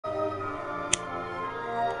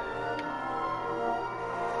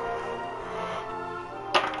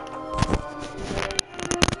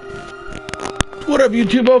What up,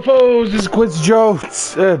 YouTube mofos? This is Quincy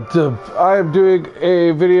Jones, and I am doing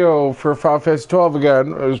a video for FF12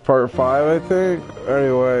 again. It was part 5, I think.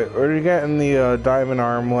 Anyway, we're getting the diamond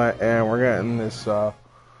armlet, and we're getting this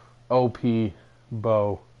OP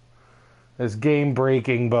bow. This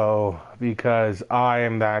game-breaking bow, because I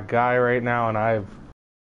am that guy right now, and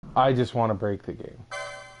I just want to break the game.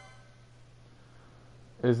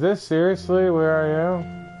 Is this seriously where I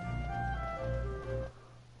am?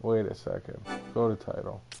 Wait a second. Go to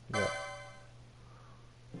title. Yeah.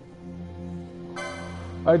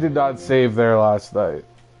 I did not save there last night.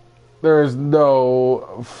 There is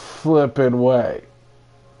no flipping way.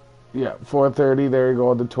 Yeah, 4:30. There you go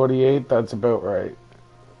on the 28th. That's about right.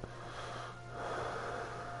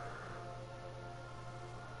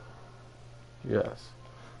 Yes.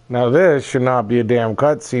 Now this should not be a damn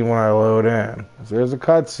cutscene when I load in. If there's a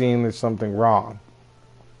cutscene, there's something wrong.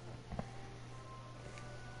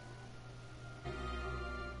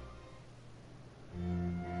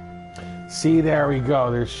 See, there we go.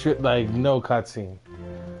 There's shit like no cutscene.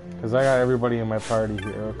 Because I got everybody in my party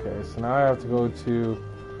here. Okay, so now I have to go to...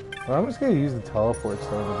 Well, I'm just going to use the teleport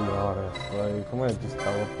stone, to be honest. Like, I'm going to just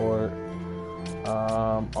teleport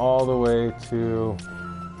all the way to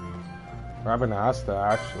Rabanasta,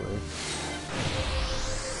 actually.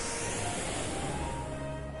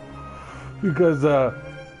 Because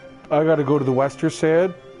I got to go to the Western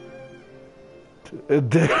Sand.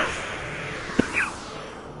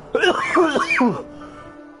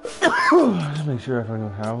 Just make sure I don't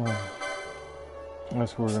even have one.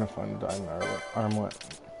 That's where we're gonna find the diamond armlet.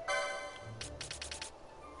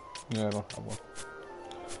 Yeah, I don't have one.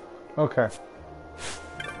 Okay.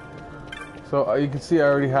 So you can see I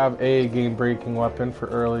already have a game-breaking weapon for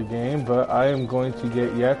early game, but I am going to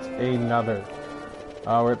get yet another.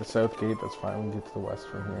 We're at the south gate. That's fine. We can get to the west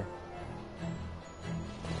from here.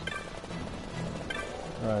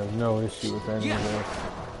 I have no issue with any of this.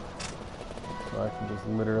 So I can just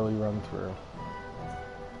literally run through.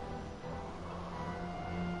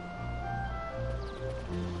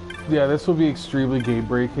 Yeah, this will be extremely game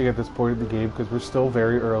breaking at this point of the game because we're still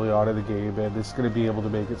very early on in the game, and this is going to be able to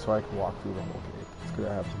make it so I can walk through the whole game. It's going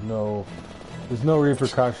to have there's no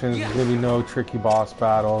repercussions, there's going to be no tricky boss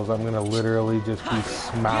battles. I'm going to literally just be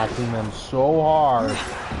smacking them so hard,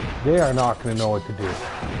 they are not going to know what to do.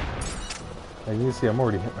 Like you can see, I'm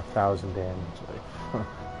already hitting 1,000 damage.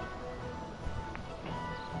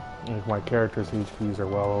 Like my character's HPs are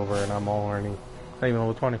well over, and I'm already not even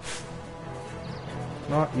level 20.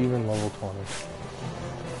 Not even level 20.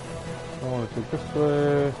 I want to take this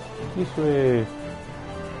way. This way.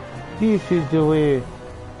 This is the way.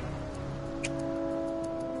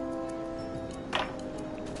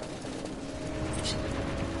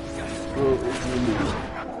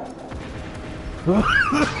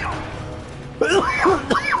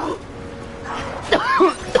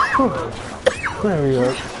 There we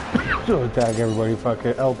go. She'll attack everybody, fuck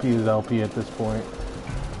it. LP is LP at this point.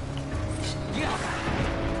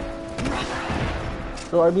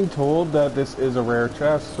 So I've been told that this is a rare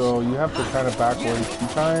chest, so you have to kind of back away 2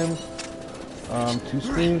 times. 2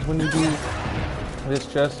 screens when you do this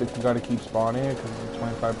chest if you gotta keep spawning it, because it's a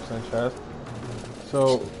 25% chest.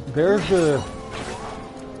 So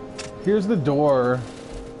here's the door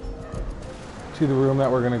to the room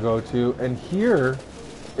that we're gonna go to, and here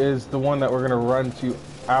is the one that we're gonna run to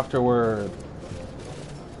afterward,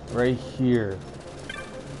 right here,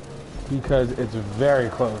 because it's very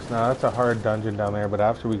close. Now that's a hard dungeon down there, but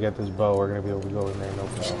after we get this bow, we're gonna be able to go in there no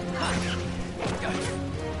problem.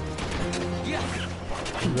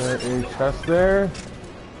 Is there a chest there?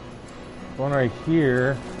 One right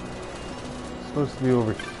here. It's supposed to be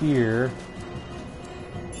over here.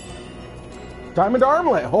 Diamond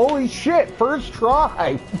armlet! Holy shit! First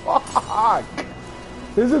try! Fuck!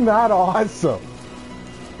 Isn't that awesome?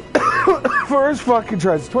 First fucking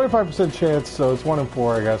try. It's 25% chance, so it's 1 in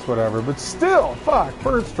 4, I guess, whatever. But still, fuck,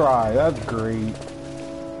 first try. That's great.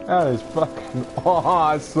 That is fucking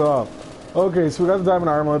awesome. Okay, so we got the diamond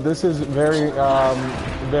armlet. This is very,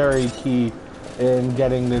 very key in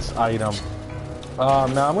getting this item. Now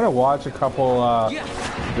I'm gonna watch a couple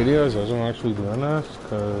videos as I'm actually doing this,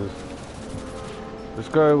 because this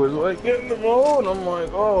guy was like getting the bow, and I'm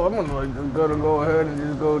like, oh, I'm gonna go ahead and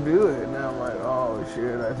just go do it. And now I'm like, oh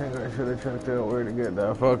shit, I think I should have checked out where to get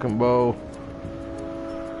that fucking bow.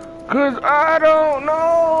 Cause I don't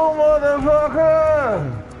know,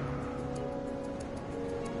 motherfucker!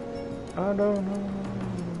 I don't know.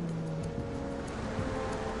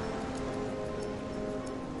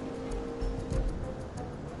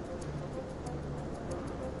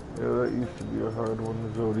 Yeah, that used to be a hard one,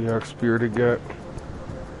 the Zodiac spear to get.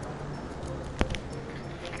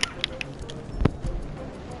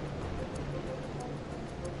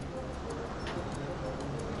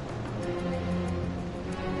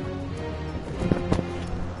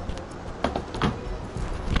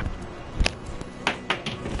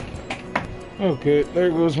 Okay,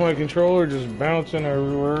 there goes my controller just bouncing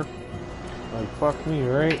everywhere. Like, fuck me,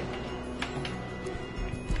 right?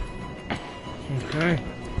 Okay.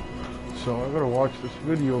 So I gotta watch this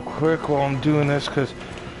video quick while I'm doing this, because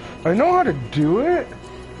I know how to do it,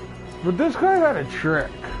 but this guy had a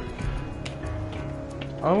trick.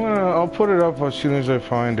 I'll put it up as soon as I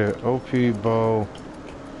find it. OP bow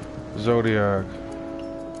Zodiac.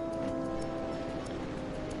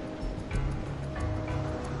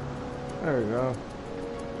 There we go.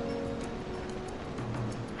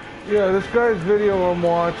 Yeah, this guy's video I'm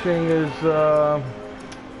watching is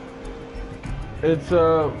it's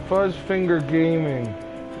Fuzz Finger Gaming.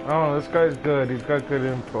 Oh, this guy's good. He's got good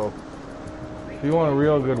info. If you want a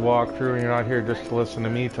real good walkthrough and you're not here just to listen to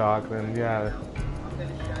me talk, then yeah,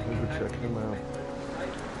 you can check him out.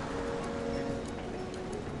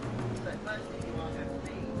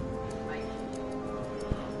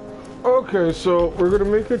 Okay, so we're gonna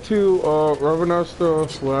make it to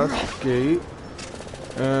Ravenastos last gate,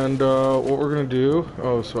 and what we're gonna do.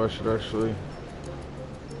 Oh, so I should actually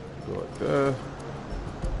go like that.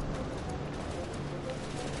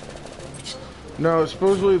 Now,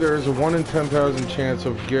 supposedly there is a 1 in 10,000 chance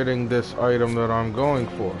of getting this item that I'm going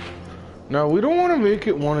for. Now, we don't want to make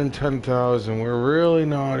it 1 in 10,000. We're really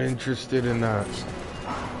not interested in that.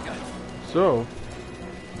 So,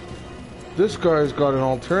 this guy's got an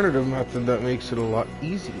alternative method that makes it a lot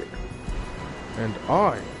easier. And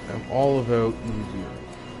I am all about easier.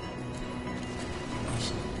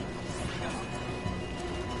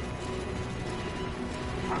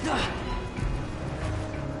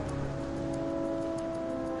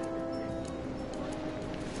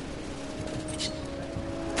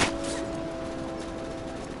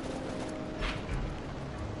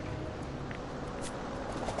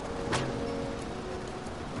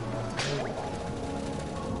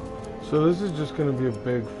 So this is just going to be a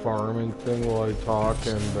big farming thing while I talk,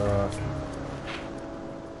 and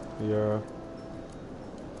yeah.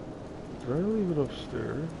 Did I leave it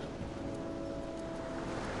upstairs?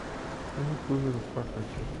 I don't know who the fuck I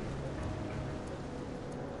should.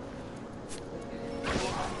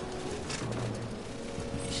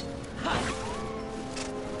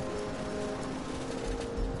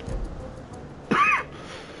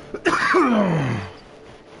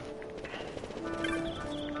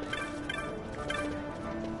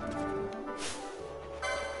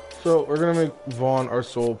 So, we're gonna make Vaughn our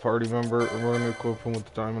sole party member, and we're gonna equip him with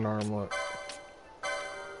the diamond armlet.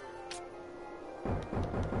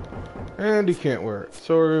 And he can't wear it.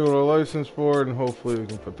 So we're gonna go to a license board, and hopefully we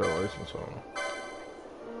can put that license on him.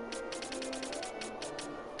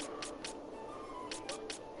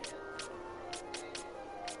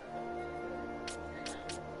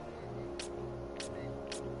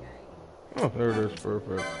 Oh, there it is,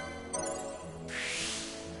 perfect.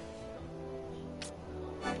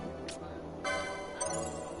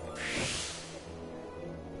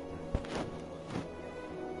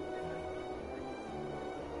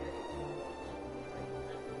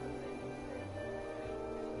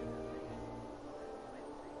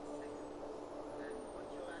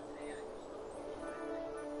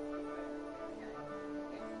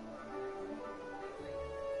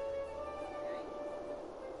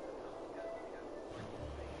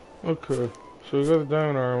 Okay, so we got the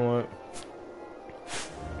diamond armlet.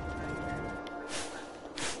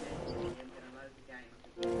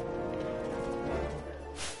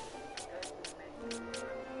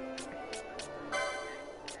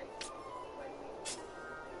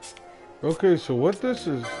 Okay, so what this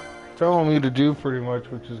is telling me to do pretty much,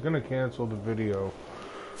 which is going to cancel the video,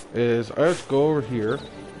 is I have to go over here,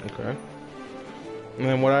 okay, and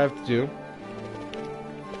then what I have to do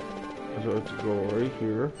is I have to go right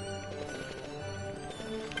here,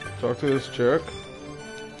 talk to this chick.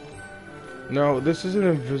 Now, this is an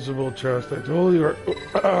invisible chest. I totally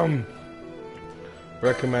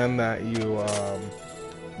recommend that you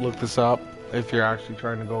look this up if you're actually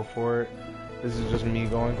trying to go for it. This is just me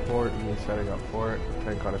going for it and me setting up for it.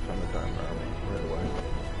 Thank God I found the diamond armor right away.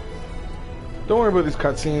 Don't worry about these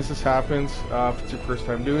cutscenes. This happens. If it's your first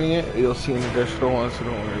time doing it, you'll see an additional one, so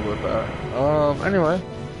don't worry about that. Anyway,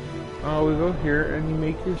 we go here and you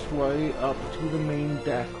make your way up to the main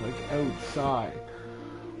deck, like outside.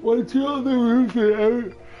 Once you're on the roof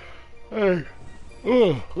and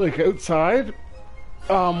out, like outside,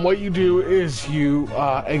 what you do is you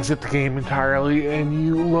exit the game entirely and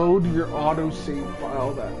you load your auto-save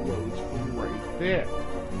file that loads from right there.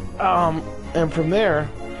 And from there,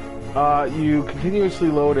 you continuously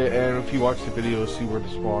load it, and if you watch the video, see where the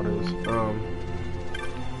spawn is.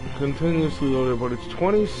 Continuously load it, but it's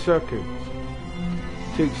 20 seconds.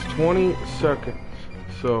 It takes 20 seconds.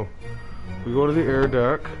 So, We go to the air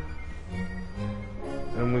deck,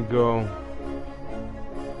 and we go,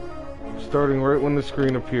 starting right when the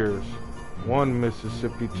screen appears. 1,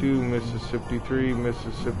 Mississippi, 2, Mississippi, 3,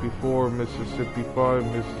 Mississippi, 4, Mississippi, 5,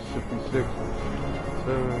 Mississippi, 6,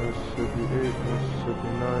 7, Mississippi, 8, Mississippi,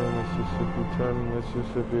 9, Mississippi, 10,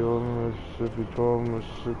 Mississippi, 11, Mississippi, 12,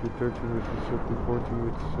 Mississippi, 13, Mississippi, 14,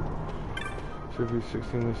 Mississippi,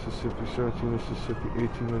 16, Mississippi, 17, Mississippi,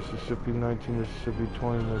 18, Mississippi, 19, Mississippi,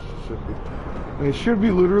 20, Mississippi. And it should be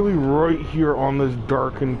literally right here on this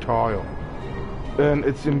darkened tile. And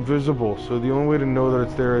it's invisible, so the only way to know that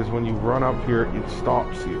it's there is when you run up here, it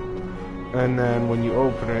stops you. And then when you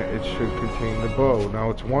open it, it should contain the bow. Now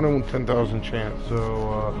it's 1 in 10,000 chance,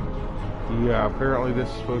 so yeah, apparently this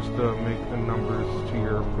is supposed to make the numbers to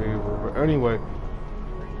your favor. But anyway,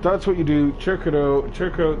 that's what you do. Check it out.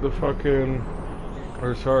 Check out the fucking,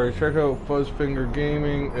 check out Fuzzfinger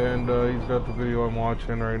Gaming, and he's got the video I'm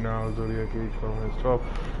watching right now, ZODIAC H12.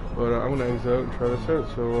 But I'm gonna exit out and try this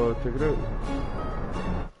out, so check it out.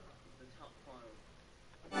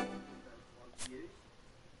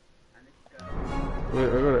 Wait,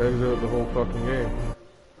 I gotta exit out the whole fucking game.